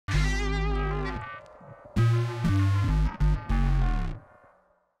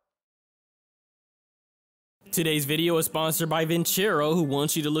Today's video is sponsored by Fulero, who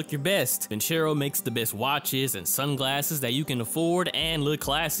wants you to look your best. Fulero makes the best watches and sunglasses that you can afford and look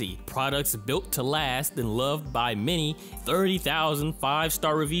classy. Products built to last and loved by many. 30,000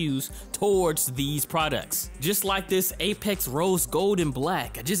 5-star reviews towards these products. Just like this Apex Rose Gold and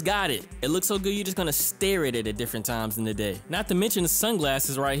Black. I just got it. It looks so good you're just gonna stare at it at different times in the day. Not to mention the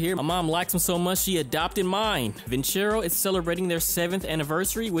sunglasses right here. My mom likes them so much she adopted mine. Fulero is celebrating their 7th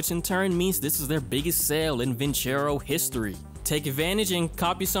anniversary, which in turn means this is their biggest sale in Fulero history. Take advantage and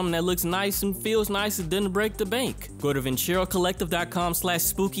copy something that looks nice and feels nice and doesn't break the bank. Go to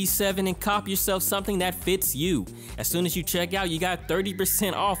VenturoCollective.com/spooky7 and copy yourself something that fits you. As soon as you check out, you got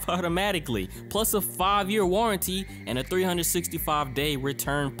 30% off automatically, plus a 5-year warranty and a 365-day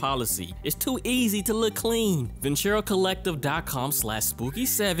return policy. It's too easy to look clean.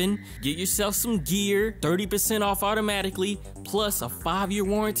 VenturoCollective.com/spooky7. Get yourself some gear, 30% off automatically, plus a 5-year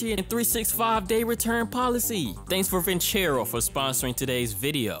warranty and 365-day return policy. Thanks for Fulero for sponsoring today's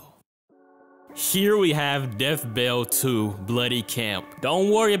video. Here we have Death Bell 2 Bloody Camp. Don't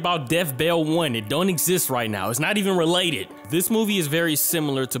worry about Death Bell 1, it don't exist right now, it's not even related. This movie is very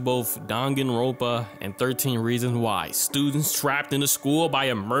similar to both Danganronpa and 13 Reasons Why. Students trapped in a school by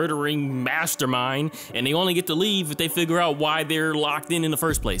a murdering mastermind, and they only get to leave if they figure out why they're locked in the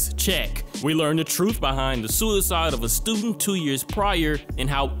first place. Check. We learn the truth behind the suicide of a student 2 years prior and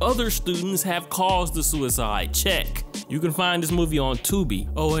how other students have caused the suicide. Check. You can find this movie on Tubi.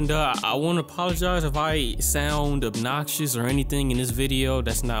 Oh, and I want to apologize if I sound obnoxious or anything in this video.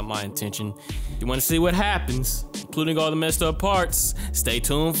 That's not my intention. If you want to see what happens, including all the messed up parts, stay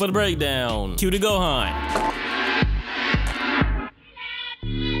tuned for the breakdown. Cue the Gohan.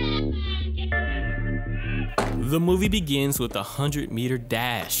 The movie begins with a 100-meter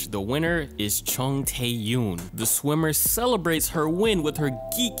dash. The winner is Chung Tae-yoon. The swimmer celebrates her win with her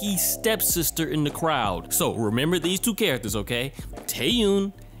geeky stepsister in the crowd. So remember these two characters, okay?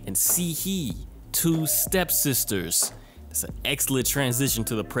 Tae-yoon and Si-hee, two stepsisters. It's an excellent transition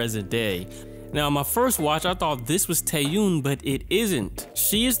to the present day. Now, on my first watch, I thought this was Tae-yoon, but it isn't.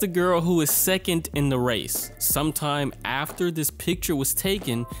 She is the girl who is second in the race. Sometime after this picture was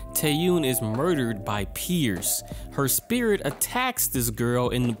taken, Tae-yoon is murdered by peers. Her spirit attacks this girl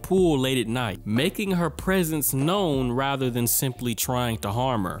in the pool late at night, making her presence known rather than simply trying to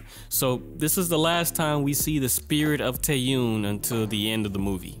harm her. So this is the last time we see the spirit of Tae-yoon until the end of the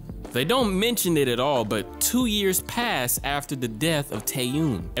movie. They don't mention it at all, but 2 years pass after the death of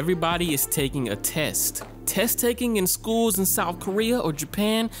Tae-yoon. Everybody is taking a test. Test taking in schools in South Korea or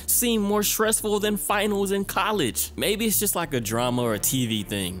Japan seem more stressful than finals in college. Maybe it's just like a drama or a TV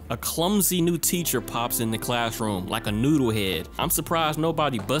thing. A clumsy new teacher pops in the classroom like a noodle head. I'm surprised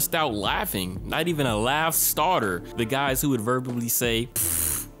nobody bust out laughing, not even a laugh starter. The guys who would verbally say,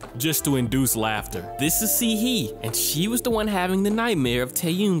 "Pfft," just to induce laughter. This is Si-hee, and she was the one having the nightmare of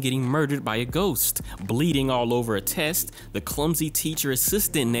Tae-yoon getting murdered by a ghost. Bleeding all over a test, the clumsy teacher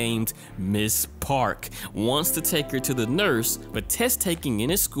assistant named Miss Park wants to take her to the nurse, but test taking in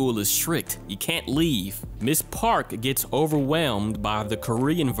his school is strict. You can't leave. Miss Park gets overwhelmed by the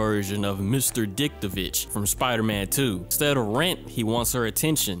Korean version of Mr. Diktovich from Spider-Man 2. Instead of rent, he wants her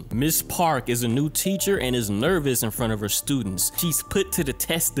attention. Miss Park is a new teacher and is nervous in front of her students. She's put to the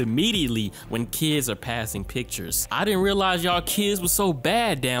test immediately when kids are passing pictures. I didn't realize y'all kids were so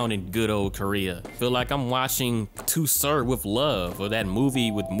bad down in good old Korea. Feel like I'm watching To Sir with Love, or that movie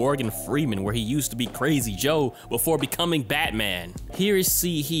with Morgan Freeman where he used to be Crazy Joe before becoming Batman. Here is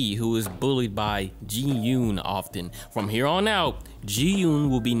Si-hee, who is bullied by Ji-yeon often. From here on out, Ji-yeon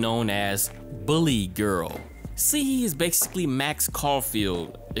will be known as Bully Girl. Si-hee is basically Max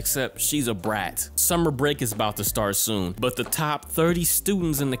Caulfield, except she's a brat. Summer break is about to start soon, but the top 30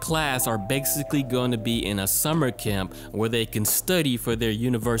 students in the class are basically going to be in a summer camp where they can study for their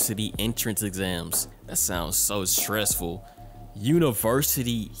university entrance exams. That sounds so stressful.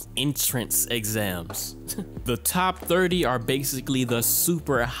 University entrance exams. The top 30 are basically the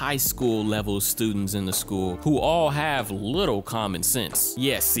super high school level students in the school who all have little common sense.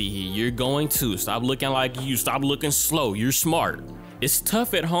 Yes, Si-hee, you're going to. Stop looking like you. Stop looking slow. You're smart. It's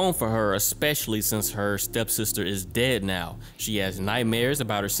tough at home for her, especially since her stepsister is dead now. She has nightmares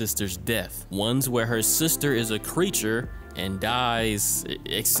about her sister's death. Ones where her sister is a creature and dies,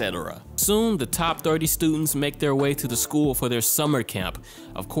 etc. Soon, the top 30 students make their way to the school for their summer camp.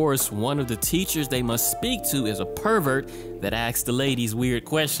 Of course, one of the teachers they must speak to is a pervert that asks the ladies weird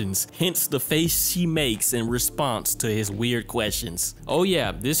questions, hence the face she makes in response to his weird questions. Oh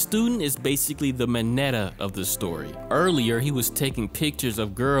yeah, this student is basically the Mineta of the story. Earlier, he was taking pictures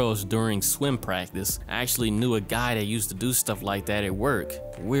of girls during swim practice. I actually knew a guy that used to do stuff like that at work.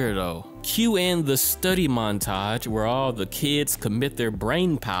 Weirdo. Cue in the study montage where all the kids commit their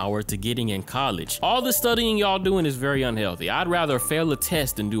brain power to getting in college. All the studying y'all doing is very unhealthy. I'd rather fail a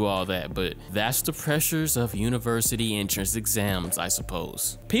test than do all that, but that's the pressures of university entrance exams, I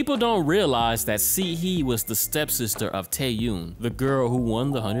suppose. People don't realize that Si-hee was the stepsister of Tae-yoon, the girl who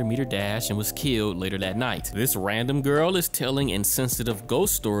won the 100-meter dash and was killed later that night. This random girl is telling insensitive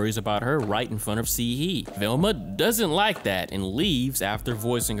ghost stories about her right in front of Si-hee. Velma doesn't like that and leaves after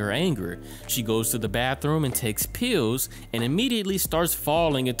voicing her anger. She goes to the bathroom and takes pills and immediately starts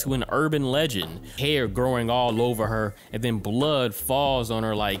falling into an urban legend. Hair growing all over her and then blood falls on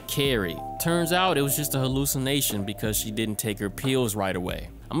her like Carrie. Turns out it was just a hallucination because she didn't take her pills right away.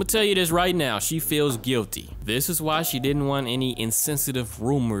 I'm gonna tell you this right now, she feels guilty. This is why she didn't want any insensitive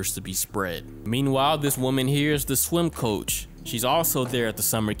rumors to be spread. Meanwhile, this woman here is the swim coach. She's also there at the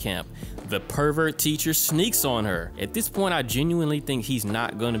summer camp. The pervert teacher sneaks on her. At this point, I genuinely think he's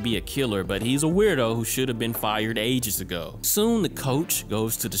not gonna be a killer, but he's a weirdo who should have been fired ages ago. Soon, the coach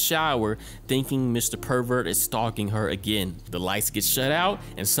goes to the shower thinking Mr. Pervert is stalking her again. The lights get shut out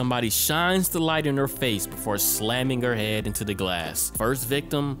and somebody shines the light in her face before slamming her head into the glass. First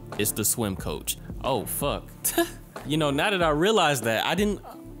victim is the swim coach. Oh, fuck. You know, now that I realize that, I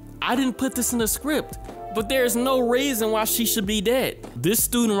didn't put this in the script. But there's no reason why she should be dead. This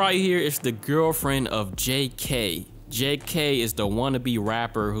student right here is the girlfriend of JK. JK is the wannabe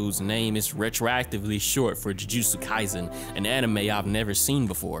rapper whose name is retroactively short for Jujutsu Kaisen, an anime I've never seen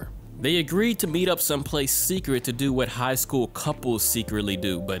before. They agreed to meet up someplace secret to do what high school couples secretly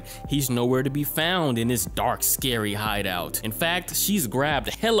do, but he's nowhere to be found in his dark, scary hideout. In fact, she's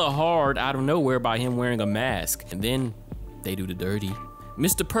grabbed hella hard out of nowhere by him wearing a mask, and then they do the dirty.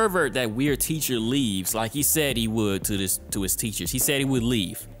 Mr. Pervert, that weird teacher, leaves like he said he would to his teachers. He said he would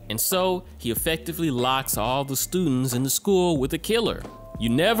leave. And so he effectively locks all the students in the school with a killer. You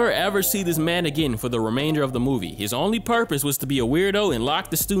never ever see this man again for the remainder of the movie. His only purpose was to be a weirdo and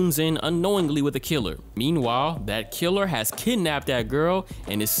lock the students in unknowingly with a killer. Meanwhile, that killer has kidnapped that girl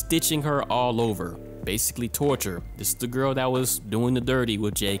and is stitching her all over. Basically torture. This is the girl that was doing the dirty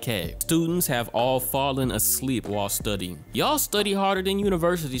with JK. Students have all fallen asleep while studying. Y'all study harder than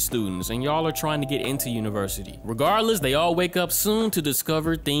university students and y'all are trying to get into university. Regardless, they all wake up soon to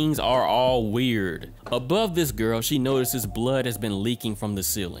discover things are all weird. Above this girl, she notices blood has been leaking from the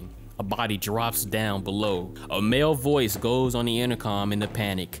ceiling. A body drops down below. A male voice goes on the intercom in the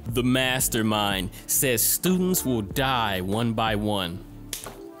panic. The mastermind says students will die one by one.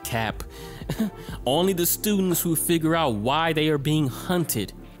 Cap. Only the students who figure out why they are being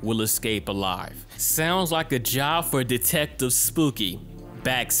hunted will escape alive. Sounds like a job for Detective Spooky.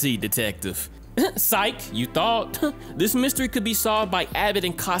 Backseat detective. Psych, you thought? This mystery could be solved by Abbott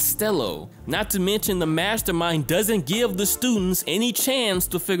and Costello. Not to mention the mastermind doesn't give the students any chance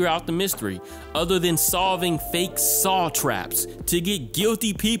to figure out the mystery, other than solving fake saw traps to get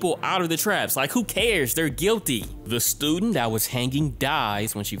guilty people out of the traps. Like, who cares? They're guilty. The student that was hanging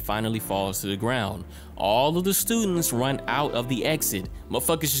dies when she finally falls to the ground. All of the students run out of the exit.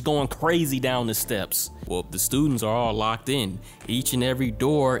 Motherfuckers just going crazy down the steps. Well, the students are all locked in. Each and every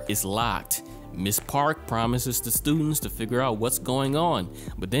door is locked. Miss Park promises the students to figure out what's going on,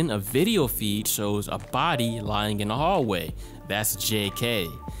 but then a video feed shows a body lying in the hallway. That's JK.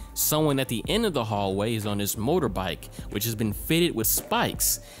 Someone at the end of the hallway is on his motorbike, which has been fitted with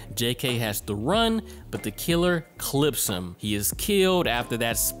spikes. JK has to run, but the killer clips him. He is killed after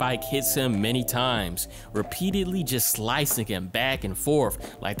that spike hits him many times, repeatedly just slicing him back and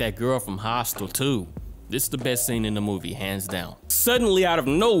forth like that girl from Hostel 2. This is the best scene in the movie, hands down. Suddenly, out of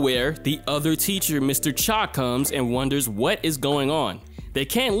nowhere, the other teacher, Mr. Cha, comes and wonders what is going on. They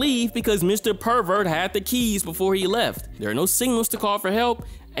can't leave because Mr. Pervert had the keys before he left. There are no signals to call for help,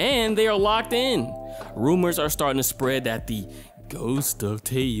 and they are locked in. Rumors are starting to spread that the ghost of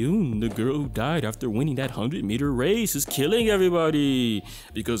Tae-yoon, the girl who died after winning that 100-meter race, is killing everybody,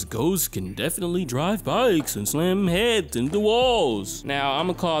 because ghosts can definitely drive bikes and slam heads into walls. Now, I'm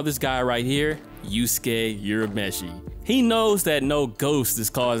gonna call this guy right here Yusuke Urameshi. He knows that no ghost is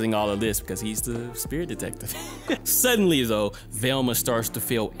causing all of this because he's the spirit detective. Suddenly though, Velma starts to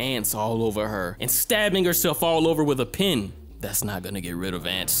feel ants all over her and stabbing herself all over with a pin. That's not gonna get rid of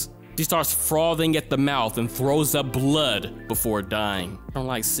ants. She starts frothing at the mouth and throws up blood before dying. I don't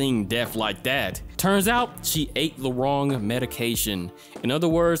like seeing death like that. Turns out she ate the wrong medication. In other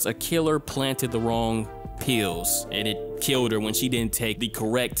words, a killer planted the wrong pills and it killed her when she didn't take the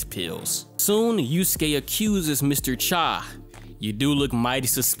correct pills. Soon, Yusuke accuses Mr. Cha. You do look mighty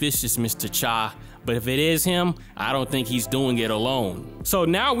suspicious, Mr. Cha. But if it is him, I don't think he's doing it alone. So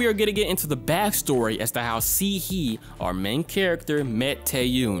now we are gonna get into the backstory as to how Si-hee, our main character, met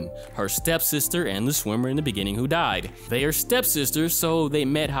Tae-yoon, her stepsister and the swimmer in the beginning who died. They are stepsisters, so they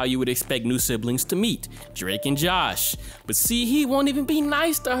met how you would expect new siblings to meet, Drake and Josh. But Si-hee won't even be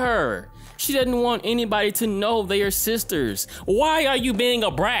nice to her. She doesn't want anybody to know they are sisters. Why are you being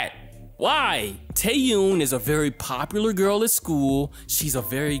a brat? Why? Tae-yoon is a very popular girl at school. She's a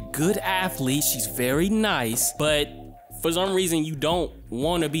very good athlete. She's very nice, but for some reason you don't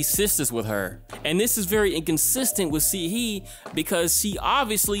want to be sisters with her. And this is very inconsistent with Si-hee because she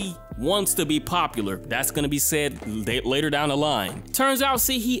obviously wants to be popular. That's going to be said later down the line. Turns out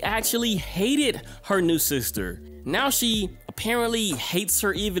Si-hee actually hated her new sister. Now she apparently hates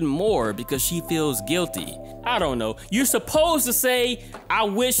her even more because she feels guilty. I don't know. You're supposed to say, I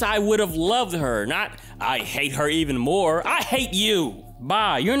wish I would have loved her, not I hate her even more. I hate you.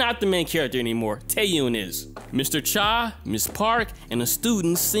 Bye, you're not the main character anymore. Tae-yoon is. Mr. Cha, Miss Park, and the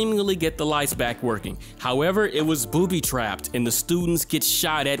students seemingly get the lights back working. However, it was booby-trapped and the students get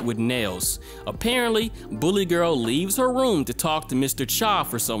shot at with nails. Apparently, Bully Girl leaves her room to talk to Mr. Cha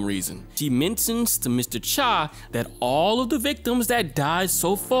for some reason. She mentions to Mr. Cha that all of the victims that died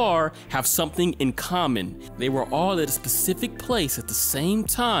so far have something in common. They were all at a specific place at the same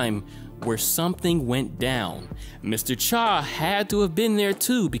time where something went down. Mr. Cha had to have been there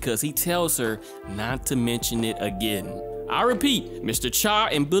too because he tells her not to mention it again. I repeat, Mr. Cha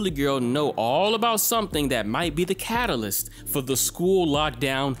and Bully Girl know all about something that might be the catalyst for the school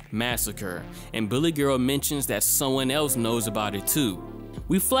lockdown massacre, and Bully Girl mentions that someone else knows about it too.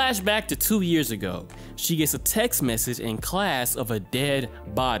 We flash back to 2 years ago. She gets a text message in class of a dead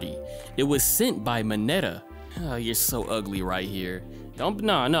body. It was sent by Mineta. Oh, you're so ugly right here.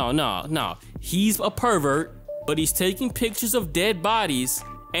 No. He's a pervert, but he's taking pictures of dead bodies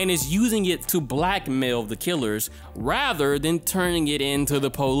and is using it to blackmail the killers rather than turning it into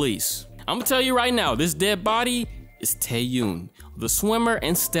the police. I'm gonna tell you right now, this dead body is Tae-yoon, the swimmer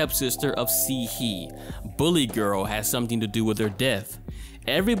and stepsister of Si-hee. Bully Girl has something to do with her death.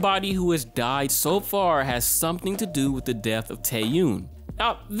 Everybody who has died so far has something to do with the death of Tae-yoon.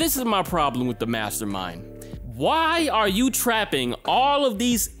 Now, this is my problem with the mastermind. Why are you trapping all of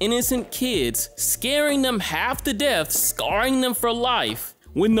these innocent kids, scaring them half to death, scarring them for life,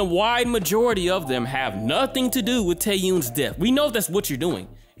 when the wide majority of them have nothing to do with Tae-yoon's death? We know that's what you're doing.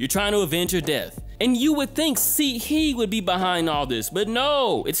 You're trying to avenge her death. And you would think Si-hee would be behind all this, but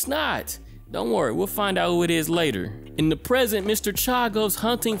no, it's not. Don't worry, we'll find out who it is later. In the present, Mr. Cha goes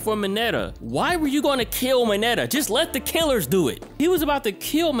hunting for Mineta. Why were you gonna kill Mineta? Just let the killers do it. He was about to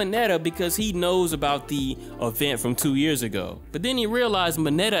kill Mineta because he knows about the event from 2 years ago. But then he realized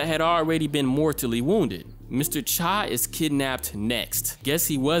Mineta had already been mortally wounded. Mr. Cha is kidnapped next. Guess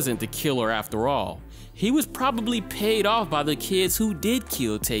he wasn't the killer after all. He was probably paid off by the kids who did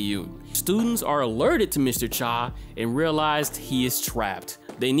kill Tae-yoon. Students are alerted to Mr. Cha and realized he is trapped.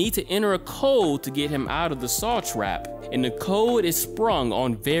 They need to enter a code to get him out of the saw trap, and the code is sprung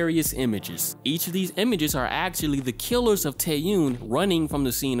on various images. Each of these images are actually the killers of Tae-yoon running from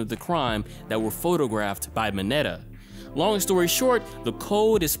the scene of the crime that were photographed by Mineta. Long story short, the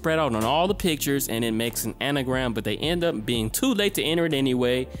code is spread out on all the pictures and it makes an anagram, but they end up being too late to enter it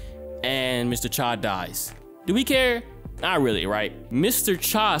anyway, and Mr. Cha dies. Do we care? Not really, right? Mr.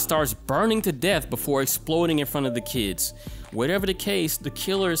 Cha starts burning to death before exploding in front of the kids. Whatever the case, the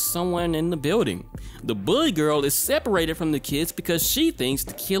killer is someone in the building. The Bully Girl is separated from the kids because she thinks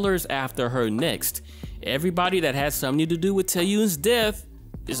the killer is after her next. Everybody that has something to do with Tae-yoon's death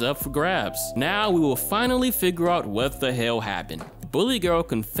is up for grabs. Now we will finally figure out what the hell happened. Bully Girl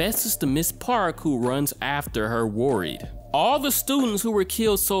confesses to Miss Park, who runs after her worried. All the students who were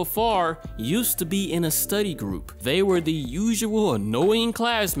killed so far used to be in a study group. They were the usual annoying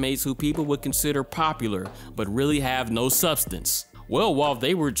classmates who people would consider popular, but really have no substance. Well, while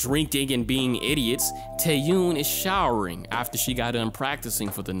they were drinking and being idiots, Tae-yoon is showering after she got done practicing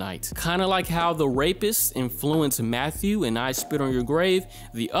for the night. Kinda like how the rapists influenced Matthew and I Spit on Your Grave,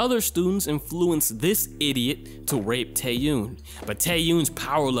 the other students influenced this idiot to rape Tae-yoon. But Tae-yoon's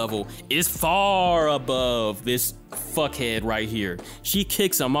power level is far above this fuckhead right here. She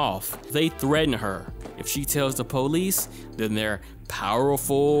kicks him off. They threaten her. If she tells the police, then their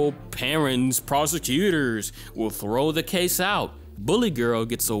powerful parents, prosecutors, will throw the case out. Bully Girl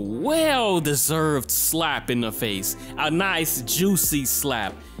gets a well-deserved slap in the face. A nice, juicy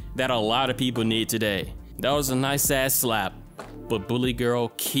slap that a lot of people need today. That was a nice ass slap. But Bully Girl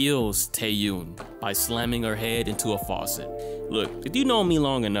kills Tae-yoon by slamming her head into a faucet. Look, if you know me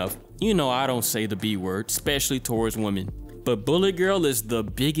long enough, you know I don't say the B word, especially towards women. But Bully Girl is the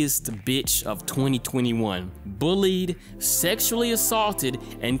biggest bitch of 2021. Bullied, sexually assaulted,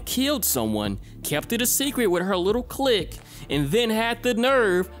 and killed someone, kept it a secret with her little clique, and then had the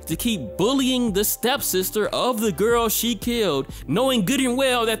nerve to keep bullying the stepsister of the girl she killed, knowing good and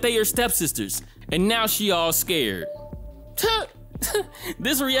well that they are stepsisters. And now she all scared.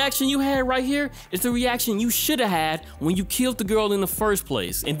 This reaction you had right here is the reaction you should have had when you killed the girl in the first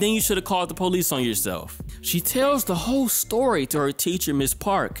place, and then you should have called the police on yourself. She tells the whole story to her teacher, Miss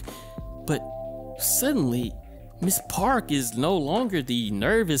Park, but suddenly, Miss Park is no longer the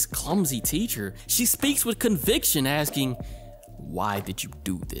nervous, clumsy teacher. She speaks with conviction, asking, "Why did you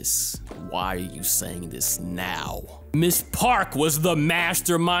do this? Why are you saying this now?" Miss Park was the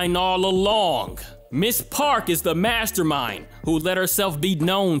mastermind all along. Miss Park is the mastermind who let herself be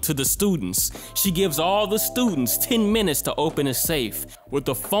known to the students. She gives all the students 10 minutes to open a safe with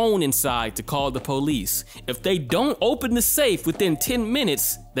a phone inside to call the police. If they don't open the safe within 10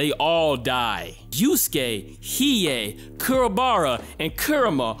 minutes, they all die. Yusuke, Hiei, Kurabara, and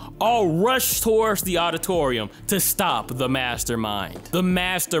Kurama all rush towards the auditorium to stop the mastermind. The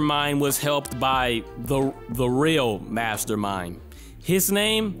mastermind was helped by the real mastermind. His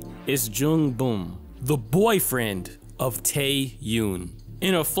name is Jung-bum, the boyfriend of Tae-yoon.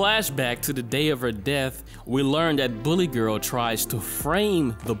 In a flashback to the day of her death, we learn that Bully Girl tries to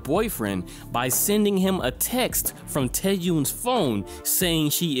frame the boyfriend by sending him a text from Tae-yoon's phone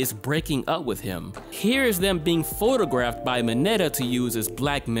saying she is breaking up with him. Here is them being photographed by Mineta to use as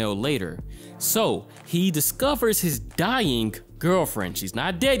blackmail later. So, he discovers his dying girlfriend. She's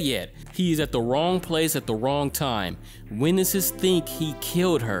not dead yet. He is at the wrong place at the wrong time. Witnesses think he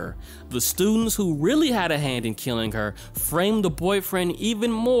killed her. The students who really had a hand in killing her framed the boyfriend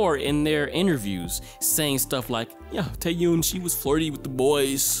even more in their interviews, saying stuff like, "Yeah, Tae-yoon, she was flirty with the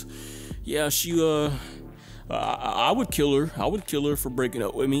boys. Yeah, I would kill her. I would kill her for breaking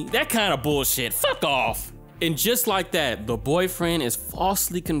up with me." That kind of bullshit. Fuck off. And just like that, the boyfriend is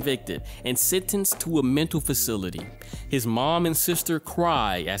falsely convicted and sentenced to a mental facility. His mom and sister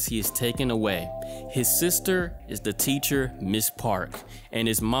cry as he is taken away. His sister is the teacher, Miss Park, and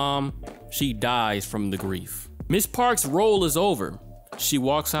his mom, she dies from the grief. Miss Park's role is over. She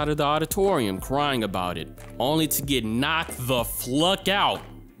walks out of the auditorium crying about it, only to get knocked the fuck out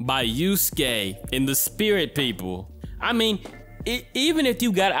by Yusuke and the spirit people. I mean, even if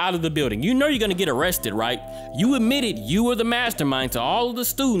you got out of the building, you know you're gonna get arrested, right? You admitted you were the mastermind to all of the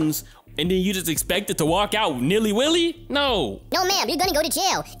students, and then you just expected to walk out nilly-willy? No. No, ma'am, you're gonna go to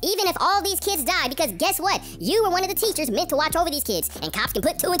jail, even if all these kids die, because guess what? You were one of the teachers meant to watch over these kids, and cops can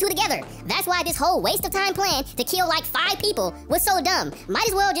put 2 and 2 together. That's why this whole waste of time plan to kill like 5 people was so dumb. Might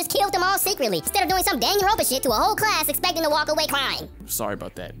as well just kill them all secretly, instead of doing some Danganronpa shit to a whole class expecting to walk away crying. Sorry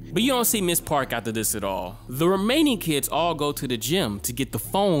about that. But you don't see Miss Park after this at all. The remaining kids all go to the gym to get the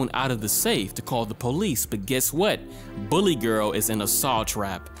phone out of the safe to call the police, but guess what? Bully Girl is in a saw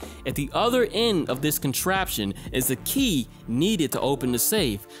trap. At the other end of this contraption is a key needed to open the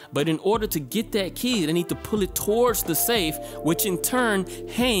safe, but in order to get that key, they need to pull it towards the safe, which in turn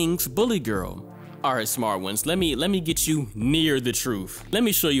hangs Bully Girl. Alright, smart ones, let me get you near the truth. Let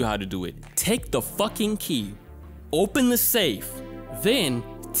me show you how to do it. Take the fucking key, open the safe, then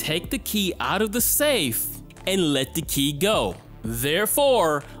take the key out of the safe and let the key go.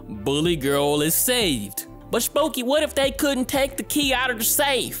 Therefore, Bully Girl is saved. But Spooky, what if they couldn't take the key out of the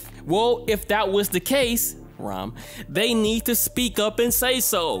safe? Well, if that was the case, they need to speak up and say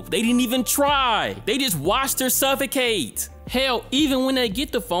so. They didn't even try. They just watched her suffocate. Hell, even when they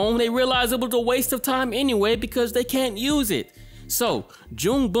get the phone, they realize it was a waste of time anyway because they can't use it. So,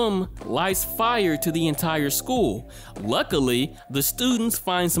 Jung-bum lights fire to the entire school. Luckily, the students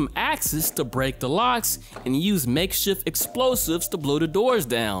find some axes to break the locks and use makeshift explosives to blow the doors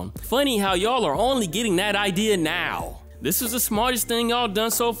down. Funny how y'all are only getting that idea now. This is the smartest thing y'all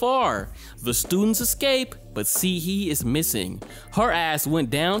done so far. The students escape, but Ji-yeon is missing. Her ass went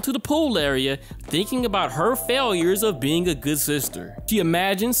down to the pool area thinking about her failures of being a good sister. She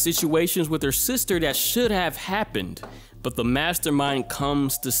imagines situations with her sister that should have happened, but the mastermind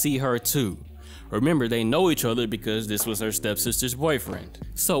comes to see her too. Remember, they know each other because this was her stepsister's boyfriend.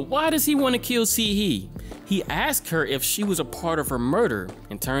 So why does he want to kill Ji-yeon? He asked her if she was a part of her murder,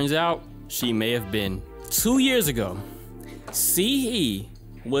 and turns out she may have been. 2 years ago, Ji-yeon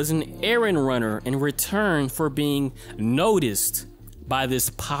was an errand runner in return for being noticed by this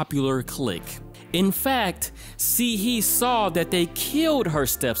popular clique. In fact, Ji-yeon saw that they killed her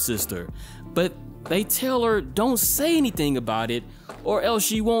stepsister, but they tell her don't say anything about it or else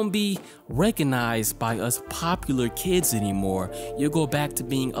you won't be recognized by us popular kids anymore. You'll go back to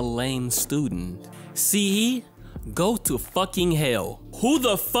being a lame student. Ji-yeon go to fucking hell. Who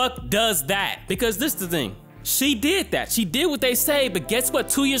the fuck does that? Because this is the thing. She did that. She did what they say, but guess what?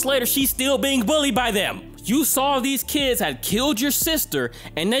 2 years later, she's still being bullied by them. You saw these kids had killed your sister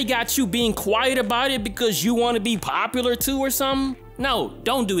and they got you being quiet about it because you want to be popular too or something? No,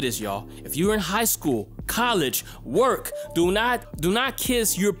 don't do this, y'all. If you're in high school, college, work, do not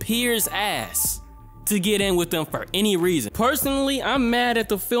kiss your peer's ass to get in with them for any reason. Personally, I'm mad at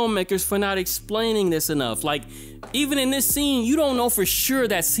the filmmakers for not explaining this enough. Like, even in this scene, you don't know for sure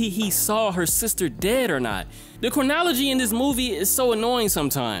that he saw her sister dead or not. The chronology in this movie is so annoying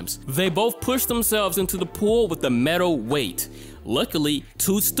sometimes. They both push themselves into the pool with the metal weight. Luckily,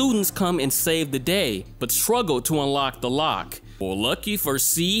 2 students come and save the day, but struggle to unlock the lock. Well, lucky for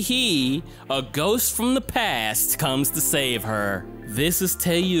He, a ghost from the past comes to save her. This is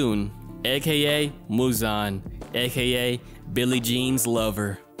Tae-yoon, aka Muzan, aka Billie Jean's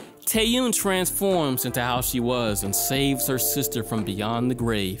lover. Tae-yoon transforms into how she was and saves her sister from beyond the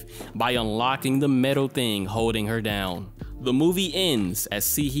grave by unlocking the metal thing holding her down. The movie ends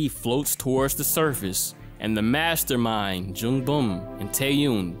as He floats towards the surface and the mastermind Jung-bum and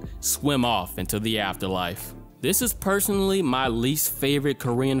Tae-yoon swim off into the afterlife. This is personally my least favorite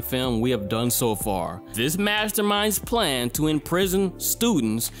Korean film we have done so far. This mastermind's plan to imprison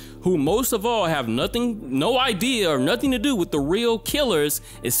students who most of all have no idea or nothing to do with the real killers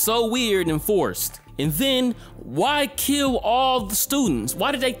is so weird and forced. And then, why kill all the students?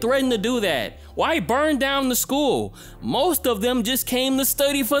 Why did they threaten to do that? Why burn down the school? Most of them just came to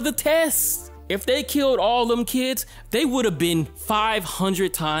study for the tests. If they killed all them kids, they would have been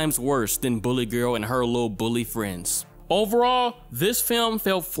 500 times worse than Bully Girl and her little bully friends. Overall, this film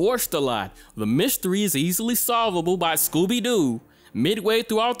felt forced a lot. The mystery is easily solvable by Scooby-Doo midway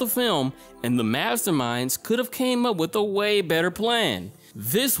throughout the film, and the masterminds could have came up with a way better plan.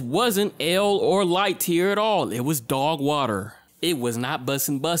 This wasn't L or light tier at all. It was dog water. It was not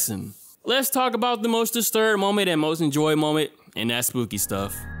bussin'. Let's talk about the most disturbed moment and most enjoyed moment and that spooky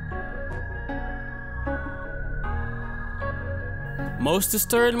stuff. Most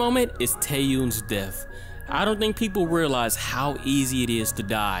disturbed moment is Tae-yoon's death. I don't think people realize how easy it is to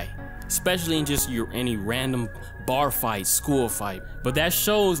die, especially in just any random bar fight, school fight. But that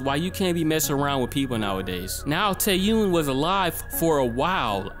shows why you can't be messing around with people nowadays. Now Tae-yoon was alive for a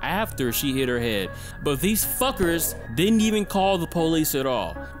while after she hit her head, but these fuckers didn't even call the police at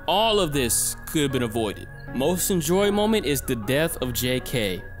all. All of this could have been avoided. Most enjoyed moment is the death of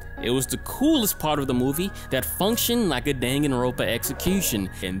JK. It was the coolest part of the movie that functioned like a Danganronpa execution.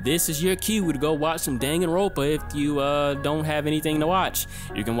 And this is your cue to go watch some Danganronpa if you don't have anything to watch.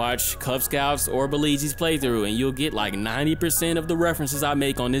 You can watch Cub Scouts or Belize's playthrough and you'll get like 90% of the references I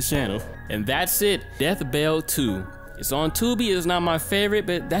make on this channel. And that's it, Death Bell 2. It's on Tubi, it's not my favorite,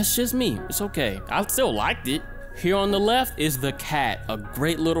 but that's just me, it's okay. I still liked it. Here on the left is The Cat, a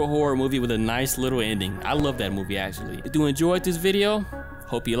great little horror movie with a nice little ending. I love that movie actually. If you enjoyed this video,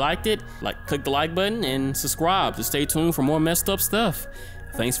 hope you liked it. Click the like button and subscribe to stay tuned for more messed up stuff.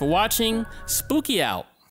 Thanks for watching. Spooky out.